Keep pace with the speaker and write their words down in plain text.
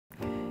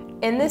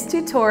In this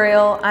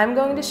tutorial, I'm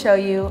going to show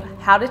you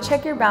how to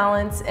check your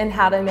balance and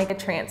how to make a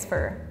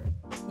transfer.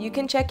 You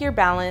can check your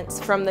balance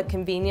from the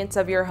convenience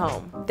of your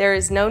home. There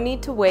is no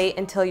need to wait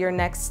until your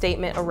next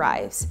statement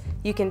arrives.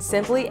 You can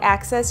simply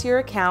access your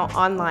account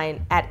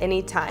online at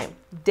any time,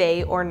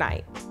 day or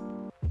night.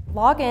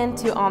 Log in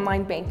to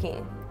online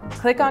banking.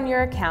 Click on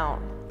your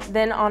account,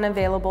 then on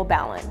available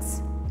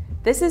balance.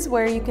 This is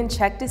where you can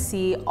check to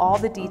see all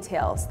the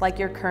details, like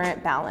your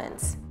current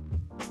balance.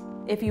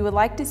 If you would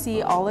like to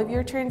see all of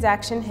your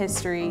transaction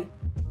history,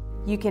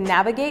 you can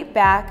navigate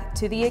back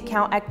to the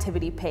account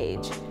activity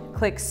page.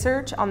 Click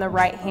Search on the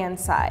right-hand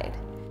side.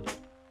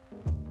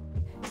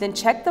 Then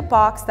check the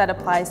box that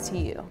applies to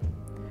you.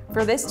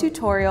 For this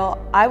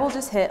tutorial, I will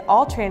just hit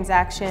all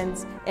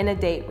transactions in a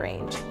date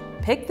range.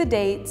 Pick the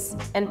dates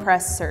and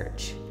press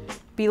Search.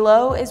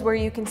 Below is where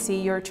you can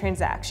see your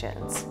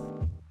transactions.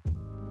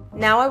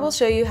 Now I will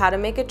show you how to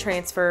make a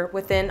transfer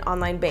within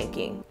online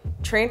banking.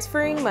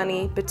 Transferring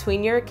money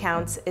between your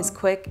accounts is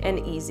quick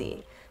and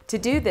easy. To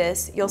do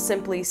this, you'll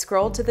simply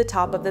scroll to the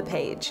top of the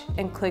page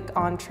and click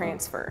on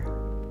Transfer.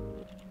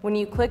 When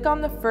you click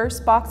on the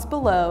first box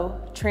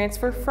below,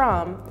 Transfer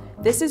From,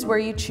 this is where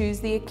you choose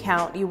the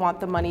account you want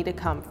the money to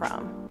come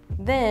from.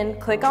 Then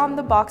click on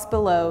the box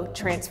below,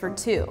 Transfer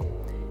To,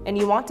 and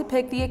you want to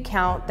pick the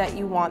account that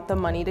you want the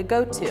money to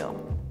go to.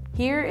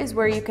 Here is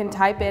where you can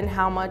type in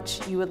how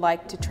much you would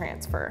like to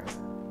transfer.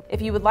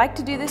 If you would like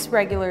to do this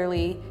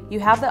regularly, you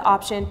have the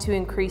option to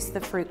increase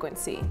the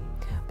frequency,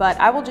 but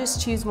I will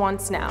just choose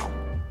once now.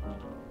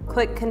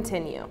 Click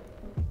Continue.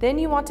 Then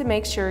you want to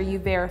make sure you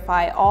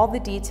verify all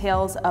the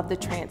details of the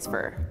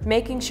transfer,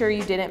 making sure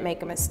you didn't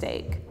make a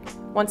mistake.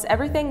 Once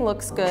everything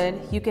looks good,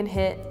 you can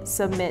hit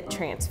Submit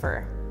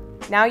Transfer.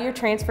 Now your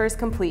transfer is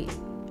complete.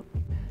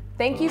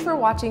 Thank you for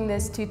watching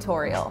this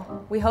tutorial.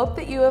 We hope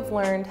that you have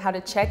learned how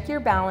to check your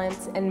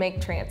balance and make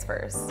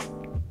transfers.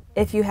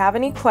 If you have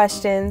any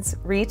questions,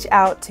 reach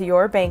out to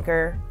your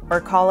banker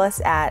or call us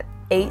at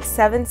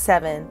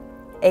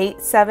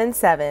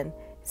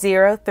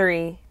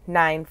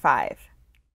 877-877-0395.